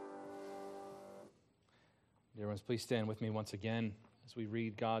Dear ones, please stand with me once again as we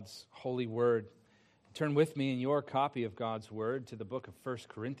read God's holy word. Turn with me in your copy of God's word to the book of 1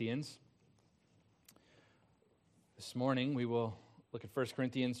 Corinthians. This morning we will look at 1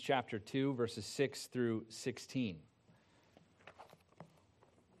 Corinthians chapter 2, verses 6 through 16.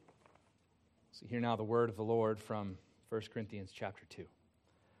 So hear now the word of the Lord from 1 Corinthians chapter 2.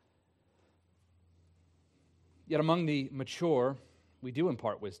 Yet among the mature we do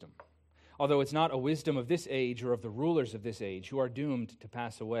impart wisdom, although it's not a wisdom of this age or of the rulers of this age who are doomed to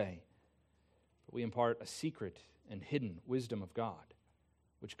pass away. But we impart a secret and hidden wisdom of God,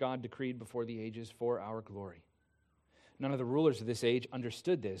 which God decreed before the ages for our glory. None of the rulers of this age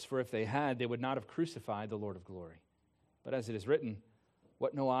understood this, for if they had, they would not have crucified the Lord of glory. But as it is written,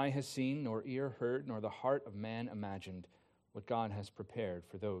 what no eye has seen, nor ear heard, nor the heart of man imagined, what God has prepared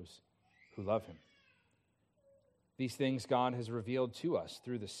for those who love him. These things God has revealed to us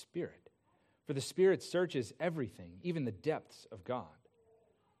through the Spirit. For the Spirit searches everything, even the depths of God.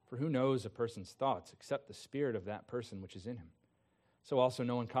 For who knows a person's thoughts except the spirit of that person which is in him? So also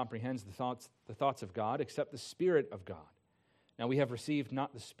no one comprehends the thoughts of God except the Spirit of God. Now we have received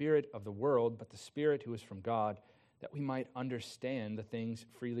not the spirit of the world, but the Spirit who is from God, that we might understand the things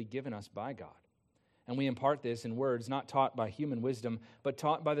freely given us by God. And we impart this in words not taught by human wisdom, but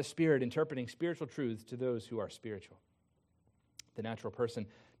taught by the Spirit, interpreting spiritual truths to those who are spiritual. The natural person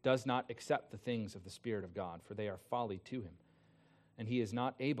does not accept the things of the Spirit of God, for they are folly to him, and he is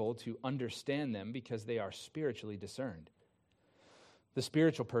not able to understand them because they are spiritually discerned. The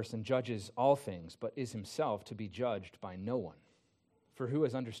spiritual person judges all things, but is himself to be judged by no one. For who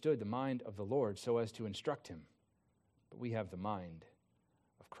has understood the mind of the Lord so as to instruct him? But we have the mind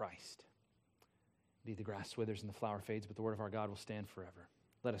of Christ. Indeed, the grass withers and the flower fades, but the word of our God will stand forever.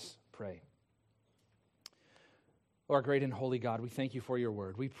 Let us pray. Our great and holy God, we thank you for your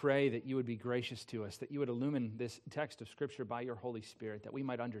word. We pray that you would be gracious to us, that you would illumine this text of Scripture by your Holy Spirit, that we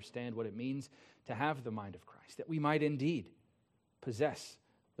might understand what it means to have the mind of Christ, that we might indeed possess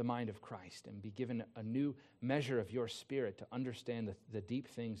the mind of Christ and be given a new measure of your Spirit to understand the deep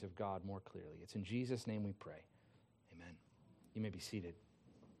things of God more clearly. It's in Jesus' name we pray. Amen. You may be seated.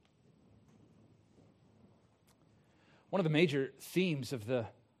 One of the major themes of the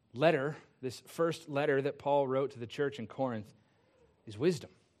letter, this first letter that Paul wrote to the church in Corinth, is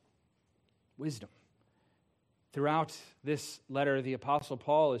wisdom. Wisdom. Throughout this letter, the Apostle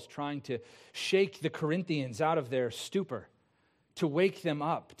Paul is trying to shake the Corinthians out of their stupor, to wake them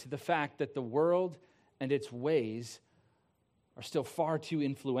up to the fact that the world and its ways are still far too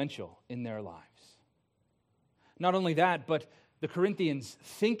influential in their lives. Not only that, but the Corinthians'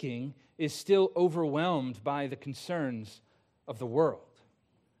 thinking is still overwhelmed by the concerns of the world.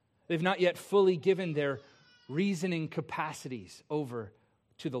 They've not yet fully given their reasoning capacities over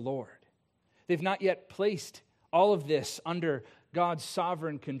to the Lord. They've not yet placed all of this under God's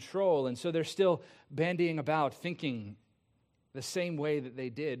sovereign control, and so they're still bandying about thinking the same way that they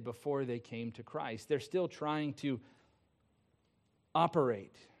did before they came to Christ. They're still trying to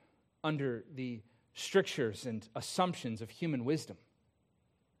operate under the strictures and assumptions of human wisdom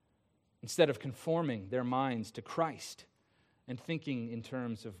instead of conforming their minds to Christ and thinking in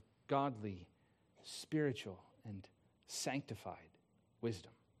terms of godly, spiritual, and sanctified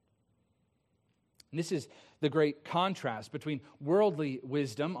wisdom. And this is the great contrast between worldly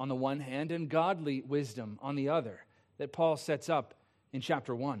wisdom on the one hand and godly wisdom on the other that Paul sets up in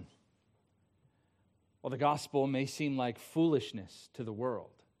chapter 1. While the gospel may seem like foolishness to the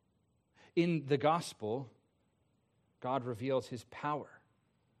world, in the gospel, God reveals his power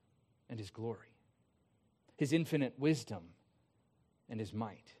and his glory, his infinite wisdom and his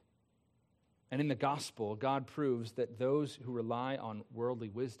might. And in the gospel, God proves that those who rely on worldly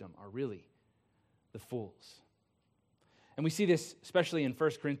wisdom are really the fools. And we see this especially in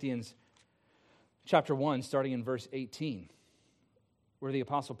 1 Corinthians chapter 1, starting in verse 18, where the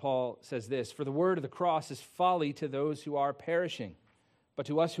Apostle Paul says this, "For the word of the cross is folly to those who are perishing, but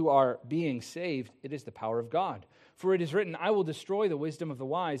to us who are being saved, it is the power of God. For it is written, I will destroy the wisdom of the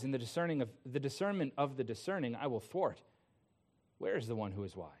wise, and the discernment of the discerning I will thwart. Where is the one who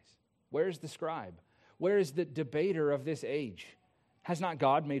is wise? Where is the scribe? Where is the debater of this age? Has not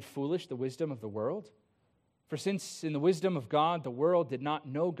God made foolish the wisdom of the world? For since in the wisdom of God the world did not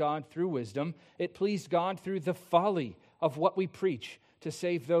know God through wisdom, it pleased God through the folly of what we preach to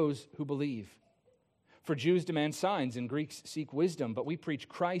save those who believe. For Jews demand signs and Greeks seek wisdom, but we preach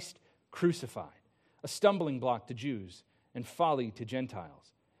Christ crucified, a stumbling block to Jews and folly to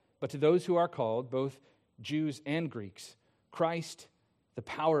Gentiles. But to those who are called, both Jews and Greeks, Christ, the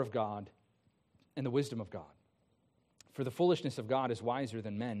power of God and the wisdom of God. For the foolishness of God is wiser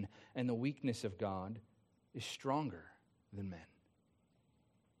than men, and the weakness of God is stronger than men.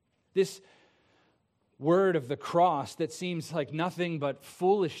 This word of the cross that seems like nothing but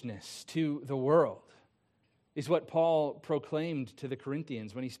foolishness to the world is what Paul proclaimed to the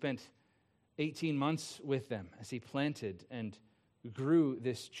Corinthians when he spent 18 months with them as he planted and grew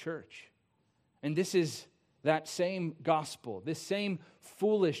this church. And this is that same gospel, this same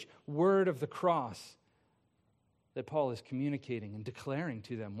foolish word of the cross that Paul is communicating and declaring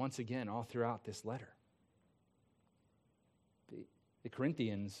to them once again all throughout this letter. The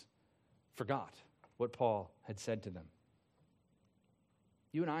Corinthians forgot what Paul had said to them.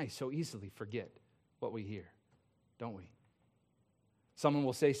 You and I so easily forget what we hear, don't we? Someone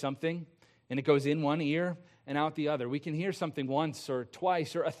will say something, and it goes in one ear and out the other. We can hear something once or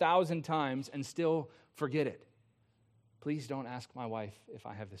twice or 1,000 times and still forget it. Please don't ask my wife if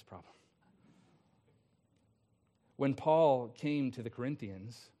I have this problem. When Paul came to the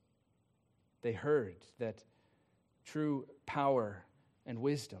Corinthians, they heard that true power and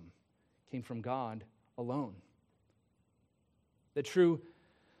wisdom came from God alone. The true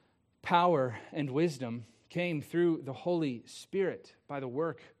power and wisdom came through the Holy Spirit by the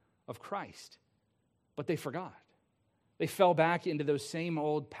work of Christ. But they forgot. They fell back into those same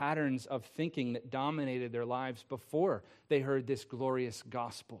old patterns of thinking that dominated their lives before they heard this glorious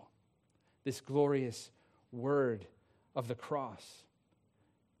gospel, this glorious word of the cross.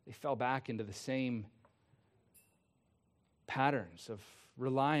 They fell back into the same patterns of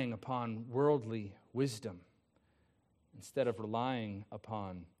relying upon worldly wisdom instead of relying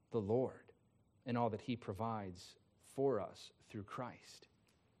upon the Lord and all that He provides for us through Christ.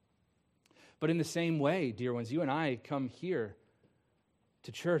 But in the same way, dear ones, you and I come here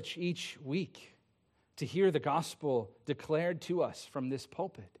to church each week to hear the gospel declared to us from this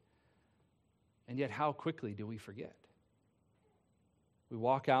pulpit. And yet, how quickly do we forget? We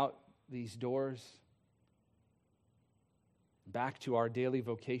walk out these doors, back to our daily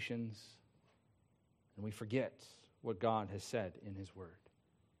vocations, and we forget what God has said in His Word.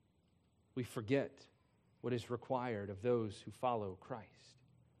 We forget what is required of those who follow Christ.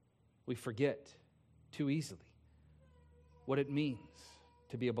 We forget too easily what it means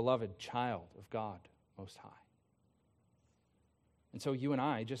to be a beloved child of God Most High. And so you and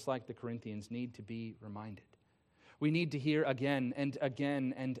I, just like the Corinthians, need to be reminded. We need to hear again and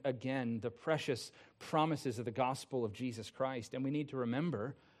again and again the precious promises of the gospel of Jesus Christ, and we need to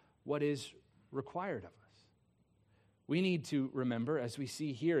remember what is required of us. We need to remember, as we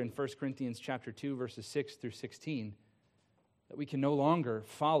see here in 1 Corinthians chapter 2, verses 6 through 16, that we can no longer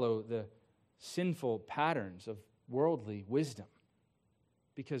follow the sinful patterns of worldly wisdom,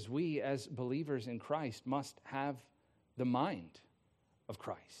 because we, as believers in Christ, must have the mind of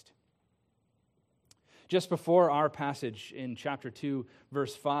Christ. Just before our passage in chapter 2,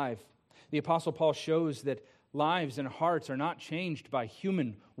 verse 5, the Apostle Paul shows that lives and hearts are not changed by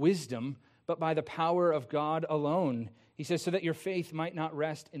human wisdom, but by the power of God alone. He says, so that your faith might not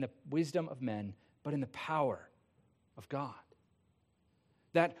rest in the wisdom of men, but in the power of God.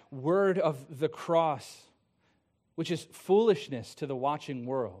 That word of the cross, which is foolishness to the watching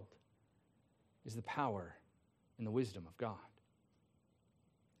world, is the power and the wisdom of God.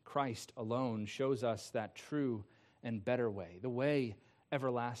 Christ alone shows us that true and better way, the way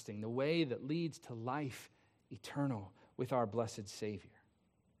everlasting, the way that leads to life eternal with our blessed Savior.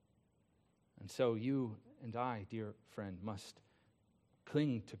 And so you and I, dear friend, must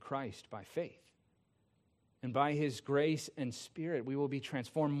cling to Christ by faith. And by His grace and Spirit, we will be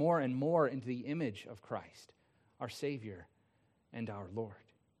transformed more and more into the image of Christ, our Savior and our Lord.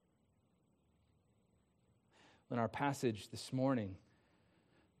 In our passage this morning,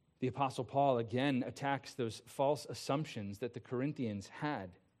 the Apostle Paul again attacks those false assumptions that the Corinthians had.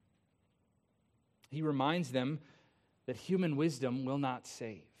 He reminds them that human wisdom will not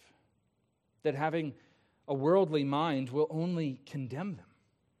save, that having a worldly mind will only condemn them,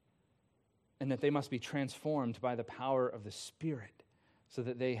 and that they must be transformed by the power of the Spirit so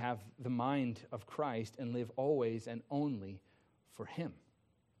that they have the mind of Christ and live always and only for Him.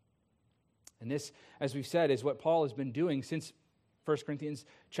 And this, as we've said, is what Paul has been doing since 1 Corinthians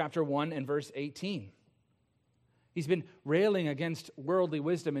chapter 1 and verse 18. He's been railing against worldly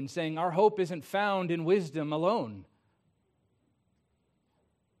wisdom and saying our hope isn't found in wisdom alone.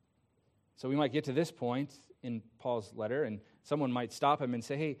 So we might get to this point in Paul's letter, and someone might stop him and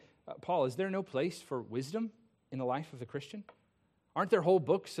say, hey, Paul, is there no place for wisdom in the life of the Christian? Aren't there whole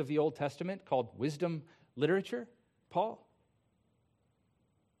books of the Old Testament called wisdom literature, Paul?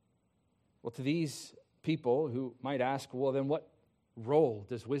 Well, to these people who might ask, well, then what role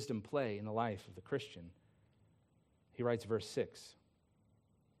does wisdom play in the life of the Christian? He writes verse 6.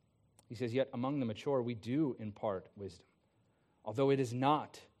 He says, yet among the mature we do impart wisdom, although it is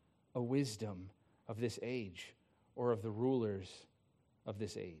not a wisdom of this age or of the rulers of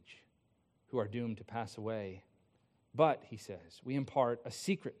this age who are doomed to pass away. But, he says, we impart a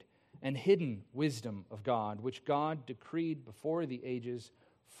secret and hidden wisdom of God, which God decreed before the ages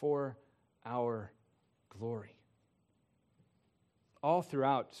for our glory. All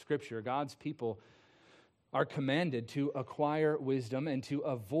throughout Scripture, God's people are commanded to acquire wisdom and to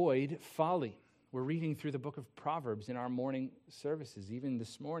avoid folly. We're reading through the book of Proverbs in our morning services. Even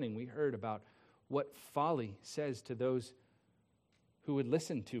this morning, we heard about what folly says to those who would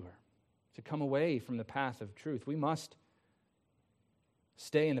listen to her, to come away from the path of truth. We must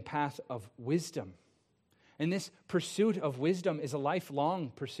stay in the path of wisdom. And this pursuit of wisdom is a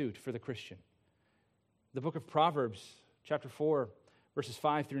lifelong pursuit for the Christian. The book of Proverbs, chapter 4, verses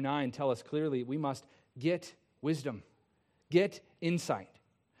 5 through 9, tell us clearly we must get wisdom, get insight.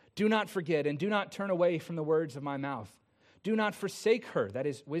 Do not forget and do not turn away from the words of my mouth. Do not forsake her, that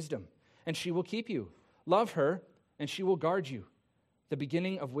is wisdom, and she will keep you. Love her, and she will guard you. The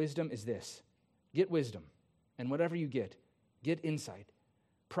beginning of wisdom is this: get wisdom, and whatever you get insight.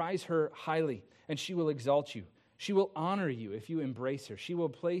 Prize her highly, and she will exalt you. She will honor you if you embrace her. She will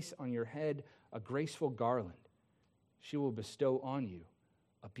place on your head a graceful garland. She will bestow on you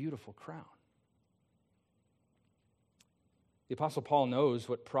a beautiful crown. The Apostle Paul knows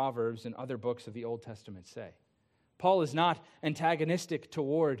what Proverbs and other books of the Old Testament say. Paul is not antagonistic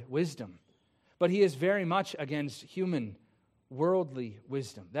toward wisdom, but he is very much against human, worldly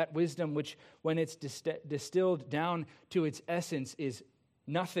wisdom. That wisdom which, when it's distilled down to its essence, is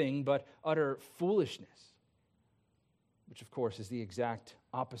nothing but utter foolishness, which, of course, is the exact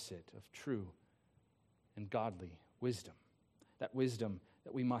opposite of true and godly wisdom. That wisdom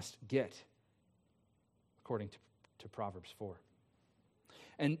that we must get, according to Proverbs 4.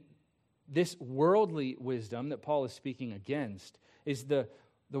 And this worldly wisdom that Paul is speaking against is the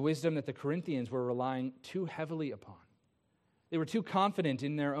wisdom that the Corinthians were relying too heavily upon. They were too confident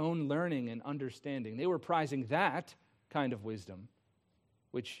in their own learning and understanding. They were prizing that kind of wisdom,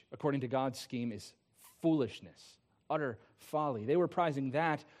 which, according to God's scheme, is foolishness, utter folly. They were prizing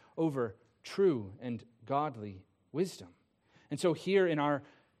that over true and godly wisdom. And so here in our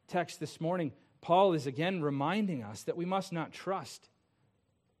text this morning, Paul is again reminding us that we must not trust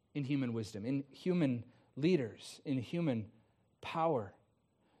in human wisdom, in human leaders, in human power.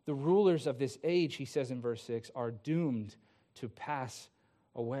 The rulers of this age, he says in verse 6, are doomed to pass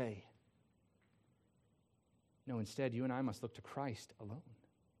away. No, instead, you and I must look to Christ alone.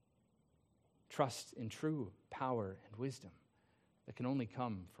 Trust in true power and wisdom that can only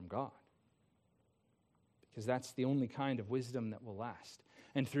come from God, because that's the only kind of wisdom that will last.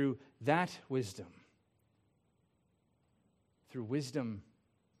 And through that wisdom, through wisdom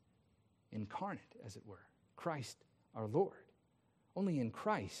incarnate, as it were, Christ our Lord, only in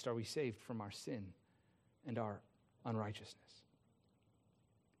Christ are we saved from our sin and our unrighteousness.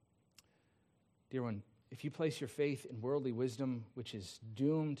 Dear one, if you place your faith in worldly wisdom, which is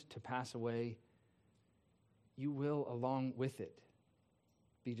doomed to pass away, you will, along with it,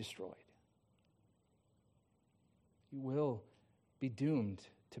 be destroyed. You will be doomed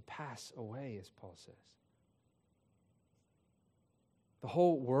to pass away, as Paul says. The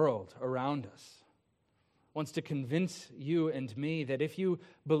whole world around us wants to convince you and me that if you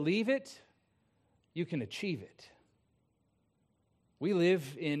believe it, you can achieve it. We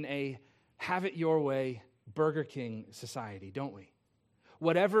live in a have-it-your-way Burger King society, don't we?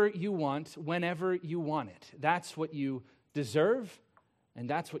 Whatever you want, whenever you want it. That's what you deserve, and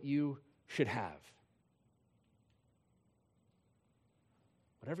that's what you should have.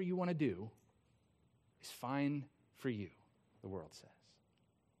 Whatever you want to do is fine for you, the world says.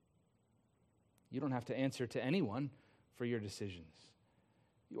 You don't have to answer to anyone for your decisions.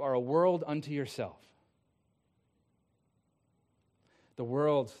 You are a world unto yourself. The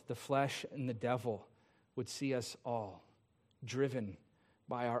world, the flesh, and the devil would see us all driven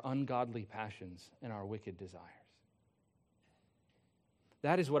by our ungodly passions and our wicked desires.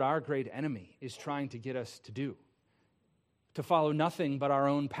 That is what our great enemy is trying to get us to do. To follow nothing but our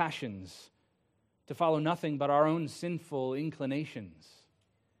own passions, to follow nothing but our own sinful inclinations,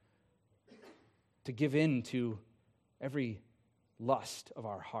 to give in to every lust of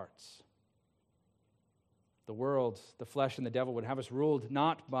our hearts. The world, the flesh, and the devil would have us ruled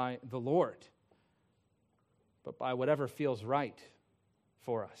not by the Lord, but by whatever feels right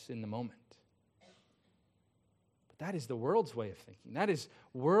for us in the moment. That is the world's way of thinking. That is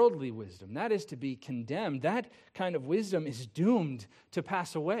worldly wisdom. That is to be condemned. That kind of wisdom is doomed to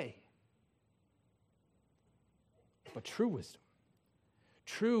pass away. But true wisdom,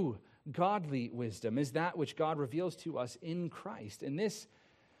 true godly wisdom is that which God reveals to us in Christ. And this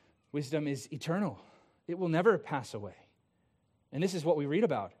wisdom is eternal. It will never pass away. And this is what we read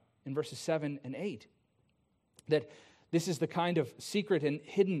about in verses 7 and 8. That this is the kind of secret and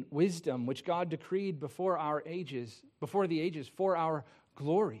hidden wisdom which God decreed before the ages for our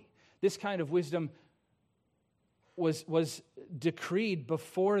glory. This kind of wisdom was decreed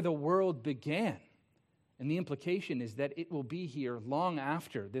before the world began. And the implication is that it will be here long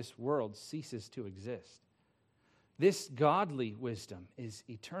after this world ceases to exist. This godly wisdom is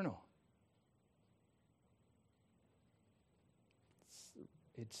eternal.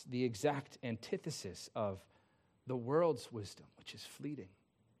 It's the exact antithesis of the world's wisdom, which is fleeting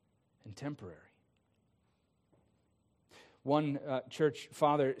and temporary. One church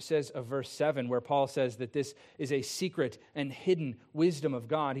father says of verse 7, where Paul says that this is a secret and hidden wisdom of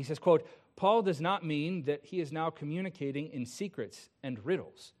God, he says, quote, Paul does not mean that he is now communicating in secrets and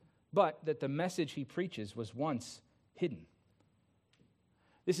riddles, but that the message he preaches was once hidden.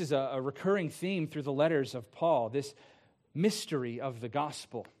 This is a recurring theme through the letters of Paul, this mystery of the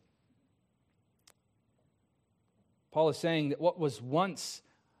gospel. Paul is saying that what was once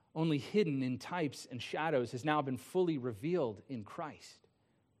only hidden in types and shadows has now been fully revealed in Christ.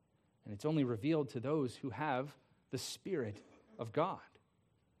 And it's only revealed to those who have the Spirit of God,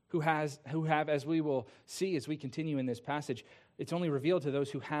 who have, as we will see as we continue in this passage, it's only revealed to those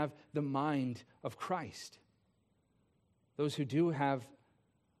who have the mind of Christ. Those who do have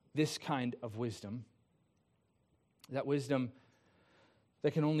this kind of wisdom, that wisdom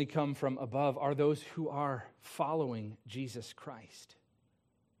that can only come from above, are those who are following Jesus Christ.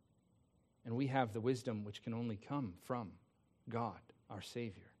 And we have the wisdom which can only come from God, our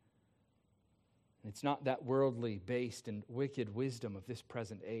Savior. And it's not that worldly based and wicked wisdom of this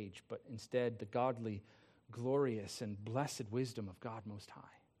present age, but instead the godly, glorious, and blessed wisdom of God Most High.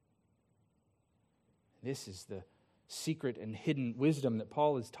 This is the secret and hidden wisdom that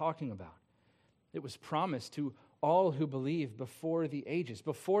Paul is talking about. It was promised to all who believe before the ages.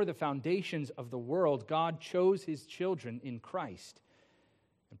 Before the foundations of the world, God chose his children in Christ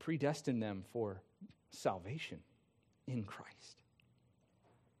and predestined them for salvation in Christ.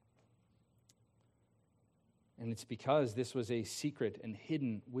 And it's because this was a secret and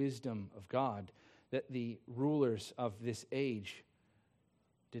hidden wisdom of God that the rulers of this age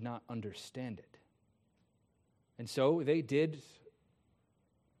did not understand it. And so they did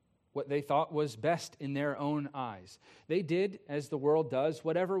what they thought was best in their own eyes. They did, as the world does,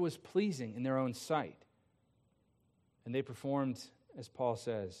 whatever was pleasing in their own sight. And they performed, as Paul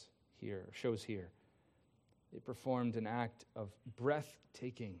says here, shows here, they performed an act of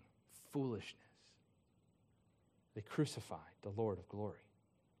breathtaking foolishness. They crucified the Lord of glory.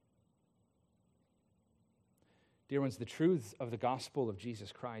 Dear ones, the truths of the gospel of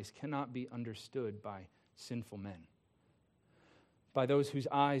Jesus Christ cannot be understood by sinful men, by those whose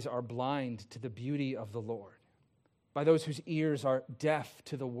eyes are blind to the beauty of the Lord, by those whose ears are deaf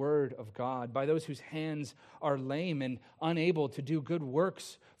to the word of God, by those whose hands are lame and unable to do good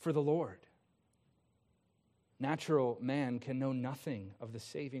works for the Lord. Natural man can know nothing of the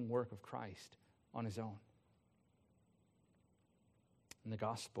saving work of Christ on his own. And the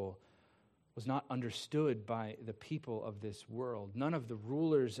gospel was not understood by the people of this world. None of the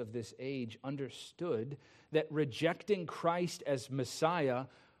rulers of this age understood that rejecting Christ as Messiah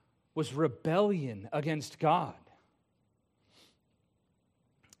was rebellion against God.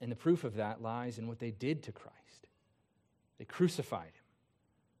 And the proof of that lies in what they did to Christ. They crucified him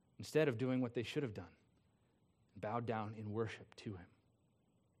instead of doing what they should have done, bowed down in worship to him.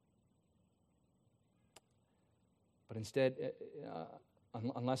 But instead,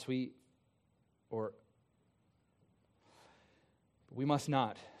 we must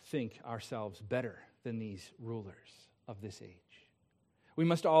not think ourselves better than these rulers of this age. We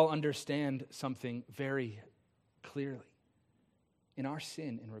must all understand something very clearly. In our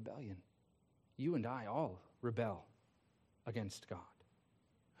sin and rebellion, you and I all rebel against God.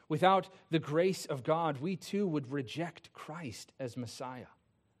 Without the grace of God, we too would reject Christ as Messiah.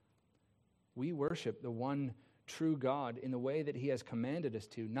 We worship the one true God in the way that he has commanded us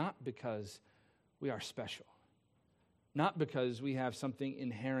to, not because we are special, not because we have something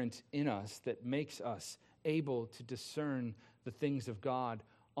inherent in us that makes us able to discern the things of God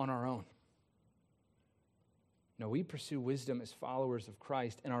on our own. No, we pursue wisdom as followers of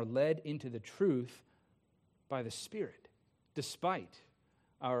Christ and are led into the truth by the Spirit, despite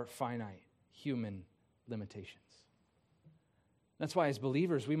our finite human limitations. That's why as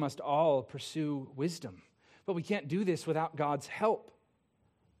believers, we must all pursue wisdom. But we can't do this without God's help.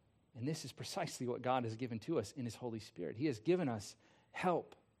 And this is precisely what God has given to us in his Holy Spirit. He has given us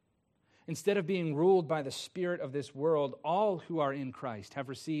help. Instead of being ruled by the spirit of this world, all who are in Christ have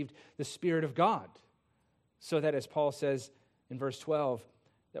received the Spirit of God, so that, as Paul says in verse 12,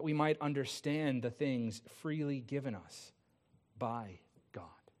 that we might understand the things freely given us by God.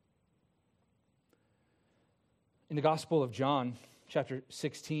 In the Gospel of John, chapter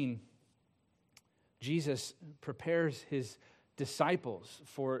 16, Jesus prepares his disciples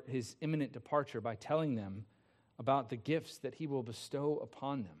for his imminent departure by telling them about the gifts that he will bestow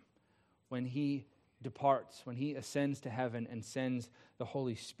upon them when he departs, when he ascends to heaven and sends the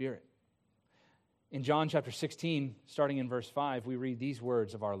Holy Spirit. In John chapter 16, starting in verse 5, we read these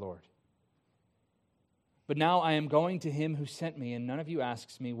words of our Lord. "But now I am going to him who sent me, and none of you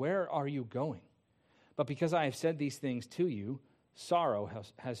asks me, 'Where are you going?' But because I have said these things to you, sorrow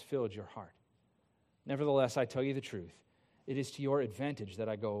has filled your heart. Nevertheless, I tell you the truth. It is to your advantage that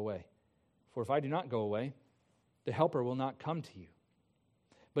I go away. For if I do not go away, the Helper will not come to you.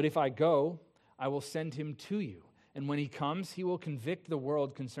 But if I go, I will send him to you. And when he comes, he will convict the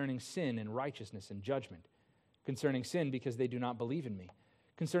world concerning sin and righteousness and judgment. Concerning sin, because they do not believe in me.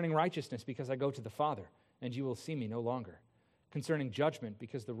 Concerning righteousness, because I go to the Father, and you will see me no longer. Concerning judgment,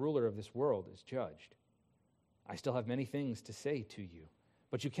 because the ruler of this world is judged. I still have many things to say to you,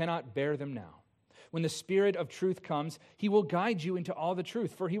 but you cannot bear them now. When the Spirit of truth comes, he will guide you into all the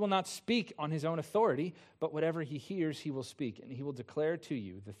truth, for he will not speak on his own authority, but whatever he hears, he will speak, and he will declare to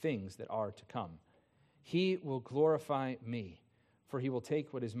you the things that are to come. He will glorify me, for he will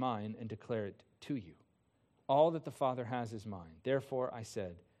take what is mine and declare it to you. All that the Father has is mine. Therefore I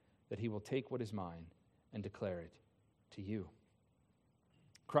said that he will take what is mine and declare it to you."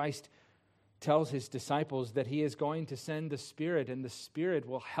 Christ tells his disciples that he is going to send the Spirit, and the Spirit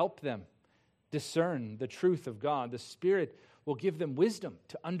will help them discern the truth of God. The Spirit will give them wisdom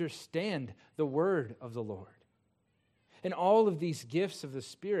to understand the word of the Lord. And all of these gifts of the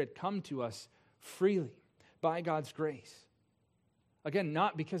Spirit come to us freely by God's grace. Again,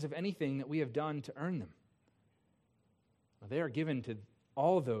 not because of anything that we have done to earn them. They are given to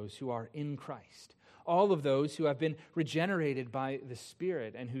all those who are in Christ, all of those who have been regenerated by the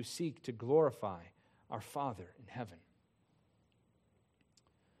Spirit and who seek to glorify our Father in heaven.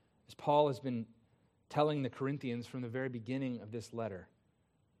 As Paul has been telling the Corinthians from the very beginning of this letter,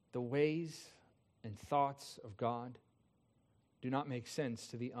 the ways and thoughts of God do not make sense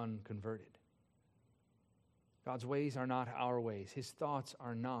to the unconverted. God's ways are not our ways. His thoughts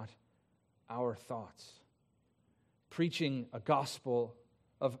are not our thoughts. Preaching a gospel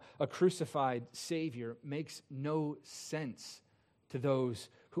of a crucified Savior makes no sense to those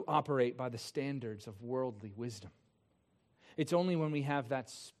who operate by the standards of worldly wisdom. It's only when we have that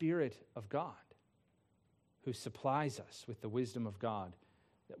Spirit of God who supplies us with the wisdom of God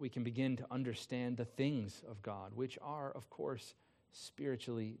that we can begin to understand the things of God, which are, of course,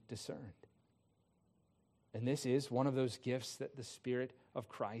 spiritually discerned. And this is one of those gifts that the Spirit of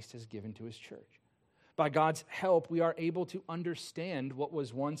Christ has given to his church. By God's help, we are able to understand what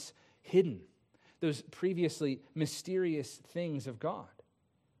was once hidden, those previously mysterious things of God.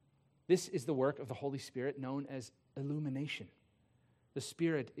 This is the work of the Holy Spirit known as illumination. The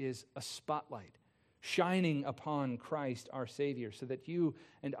Spirit is a spotlight shining upon Christ our Savior so that you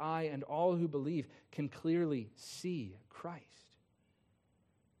and I and all who believe can clearly see Christ.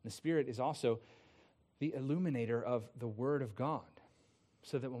 The Spirit is also the illuminator of the Word of God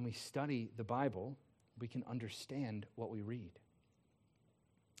so that when we study the Bible, we can understand what we read.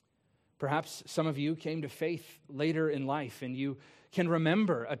 Perhaps some of you came to faith later in life and you can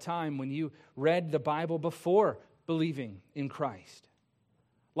remember a time when you read the Bible before believing in Christ.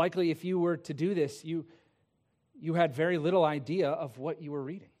 Likely, if you were to do this, you had very little idea of what you were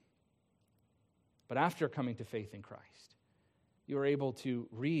reading. But after coming to faith in Christ, you were able to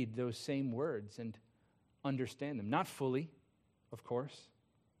read those same words and understand them. Not fully, of course,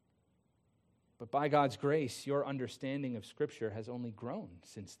 but by God's grace, your understanding of Scripture has only grown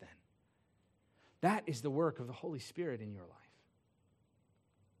since then. That is the work of the Holy Spirit in your life.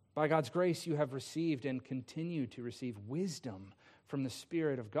 By God's grace, you have received and continue to receive wisdom from the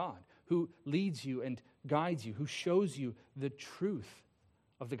Spirit of God, who leads you and guides you, who shows you the truth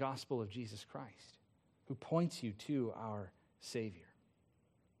of the gospel of Jesus Christ, who points you to our Savior.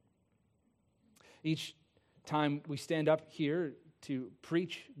 Each time we stand up here to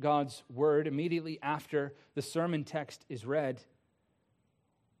preach God's word, immediately after the sermon text is read,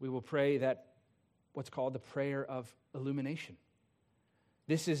 we will pray that what's called the prayer of illumination.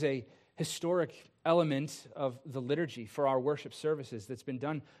 This is a historic element of the liturgy for our worship services that's been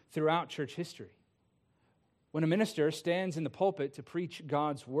done throughout church history. When a minister stands in the pulpit to preach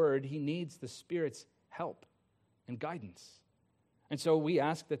God's word, he needs the Spirit's help and guidance. And so we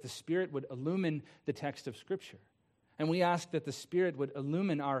ask that the Spirit would illumine the text of Scripture. And we ask that the Spirit would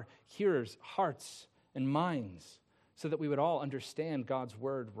illumine our hearers' hearts and minds so that we would all understand God's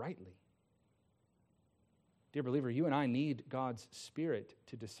word rightly. Dear believer, you and I need God's Spirit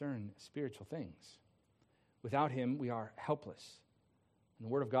to discern spiritual things. Without him, we are helpless, and the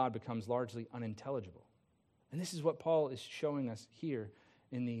Word of God becomes largely unintelligible. And this is what Paul is showing us here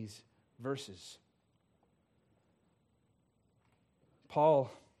in these verses. Paul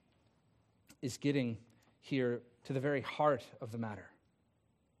is getting here to the very heart of the matter,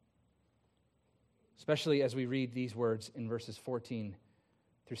 especially as we read these words in verses 14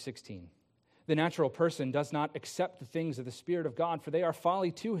 through 16. The natural person does not accept the things of the Spirit of God, for they are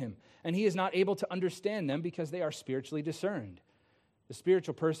folly to him, and he is not able to understand them because they are spiritually discerned. The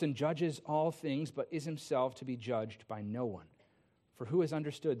spiritual person judges all things, but is himself to be judged by no one. For who has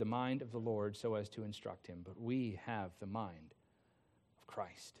understood the mind of the Lord so as to instruct him? But we have the mind of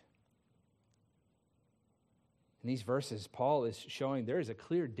Christ. In these verses, Paul is showing there is a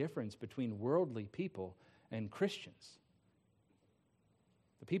clear difference between worldly people and Christians.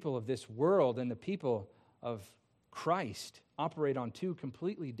 The people of this world and the people of Christ operate on two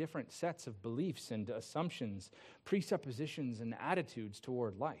completely different sets of beliefs and assumptions, presuppositions, and attitudes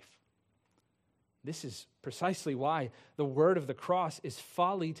toward life. This is precisely why the word of the cross is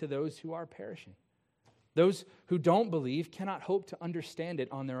folly to those who are perishing. Those who don't believe cannot hope to understand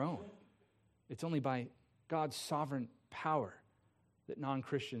it on their own. It's only by God's sovereign power that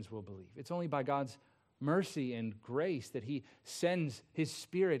non-Christians will believe. It's only by God's mercy and grace that he sends his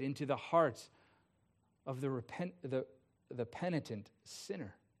Spirit into the hearts of the penitent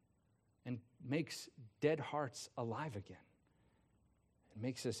sinner and makes dead hearts alive again. It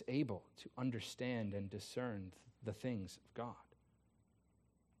makes us able to understand and discern the things of God.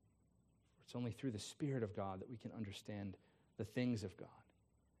 It's only through the Spirit of God that we can understand the things of God.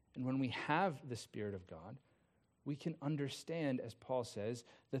 And when we have the Spirit of God, we can understand, as Paul says,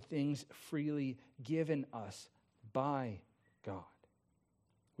 the things freely given us by God.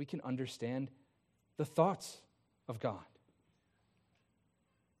 We can understand the thoughts of God.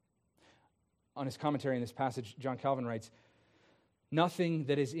 On his commentary in this passage, John Calvin writes, "Nothing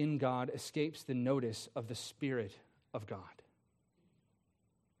that is in God escapes the notice of the Spirit of God."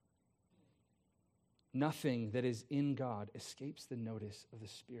 Nothing that is in God escapes the notice of the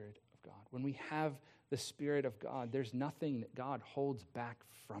Spirit of God. When we have the Spirit of God, there's nothing that God holds back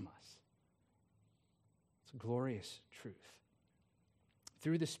from us. It's a glorious truth.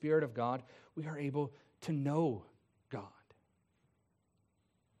 Through the Spirit of God, we are able to know God.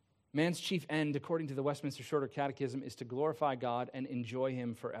 Man's chief end, according to the Westminster Shorter Catechism, is to glorify God and enjoy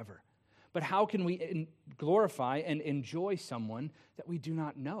him forever. But how can we glorify and enjoy someone that we do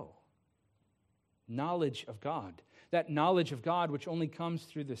not know? Knowledge of God. That knowledge of God, which only comes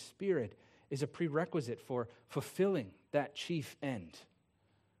through the Spirit, is a prerequisite for fulfilling that chief end.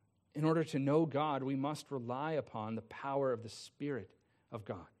 In order to know God, we must rely upon the power of the Spirit of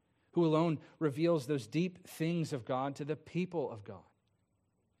God, who alone reveals those deep things of God to the people of God,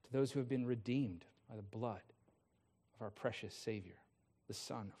 to those who have been redeemed by the blood of our precious Savior, the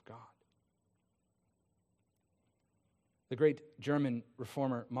Son of God. The great German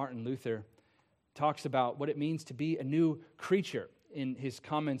reformer Martin Luther talks about what it means to be a new creature in his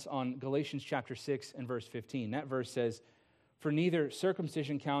comments on Galatians chapter 6 and verse 15. That verse says, "For neither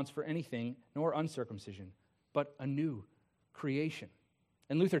circumcision counts for anything, nor uncircumcision, but a new creation."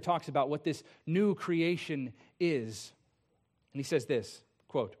 And Luther talks about what this new creation is. And he says this,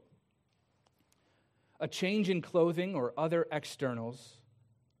 quote, "A change in clothing or other externals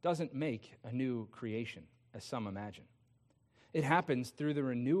doesn't make a new creation, as some imagine. It happens through the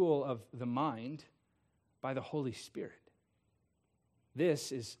renewal of the mind by the Holy Spirit.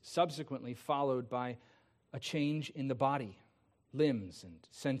 This is subsequently followed by a change in the body, limbs, and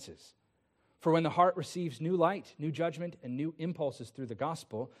senses. For when the heart receives new light, new judgment, and new impulses through the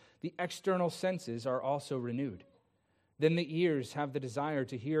gospel, the external senses are also renewed. Then the ears have the desire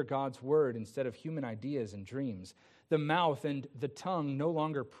to hear God's word instead of human ideas and dreams. The mouth and the tongue no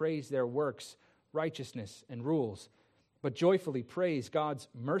longer praise their works, righteousness, and rules, but joyfully praise God's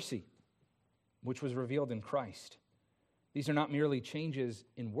mercy, which was revealed in Christ. These are not merely changes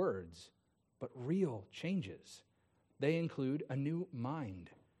in words, but real changes. They include a new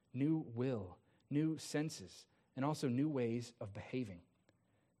mind, new will, new senses, and also new ways of behaving.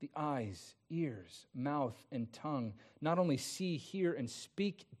 The eyes, ears, mouth, and tongue not only see, hear, and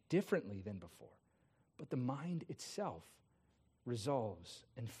speak differently than before, but the mind itself resolves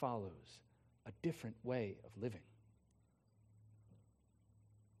and follows a different way of living.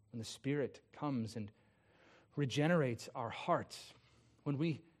 When the Spirit comes and regenerates our hearts, when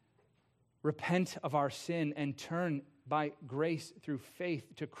we repent of our sin and turn by grace through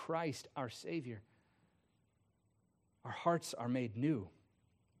faith to Christ our Savior, our hearts are made new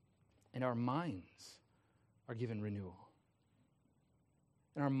and our minds are given renewal.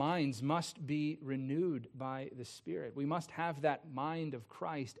 And our minds must be renewed by the Spirit. We must have that mind of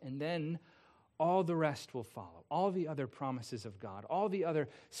Christ, and then all the rest will follow. All the other promises of God, all the other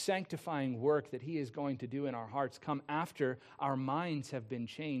sanctifying work that He is going to do in our hearts come after our minds have been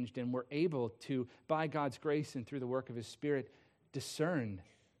changed and we're able to, by God's grace and through the work of His Spirit, discern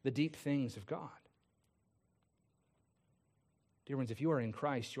the deep things of God. Dear ones, if you are in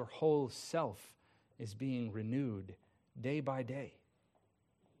Christ, your whole self is being renewed day by day,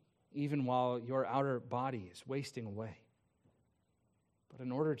 even while your outer body is wasting away. But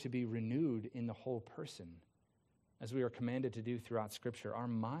in order to be renewed in the whole person, as we are commanded to do throughout Scripture, our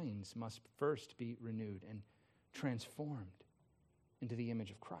minds must first be renewed and transformed into the image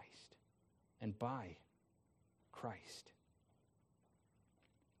of Christ and by Christ.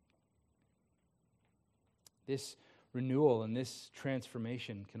 This renewal and this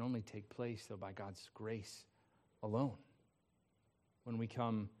transformation can only take place, though, by God's grace alone, when we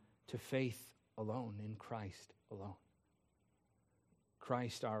come to faith alone in Christ alone.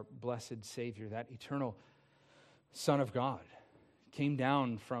 Christ, our blessed Savior, that eternal Son of God, came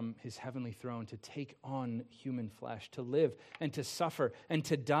down from His heavenly throne to take on human flesh, to live and to suffer and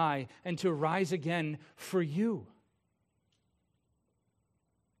to die and to rise again for you.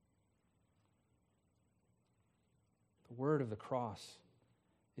 The word of the cross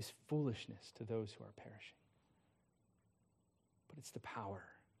is foolishness to those who are perishing, but it's the power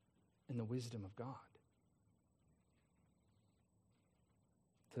and the wisdom of God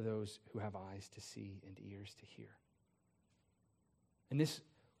to those who have eyes to see and ears to hear. And this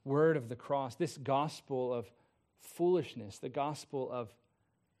word of the cross, this gospel of foolishness, the gospel of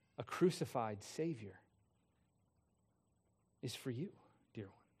a crucified Savior, is for you, dear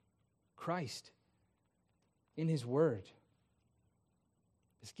one. Christ, in His word,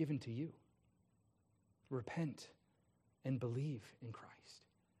 is given to you. Repent and believe in Christ.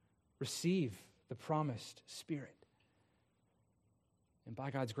 Receive the promised Spirit. And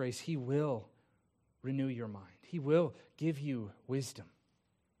by God's grace, He will renew your mind. He will give you wisdom.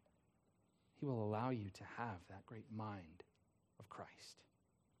 He will allow you to have that great mind of Christ.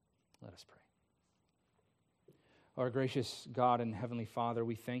 Let us pray. Our gracious God and Heavenly Father,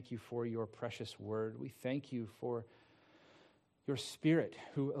 we thank You for Your precious word. We thank You for Your Spirit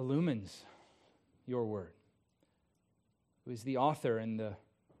who illumines Your word, who is the author and the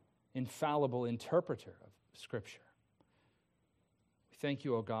infallible interpreter of Scripture. Thank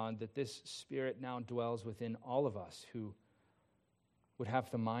You, O God, that this Spirit now dwells within all of us who would have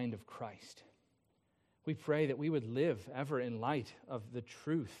the mind of Christ. We pray that we would live ever in light of the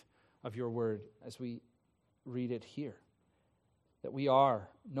truth of Your word as we read it here, that we are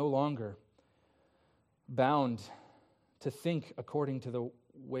no longer bound to think according to the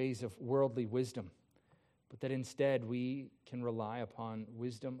ways of worldly wisdom, but that instead we can rely upon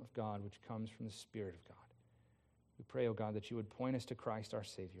wisdom of God which comes from the Spirit of God. We pray, O God, that You would point us to Christ our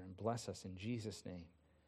Savior and bless us in Jesus' name.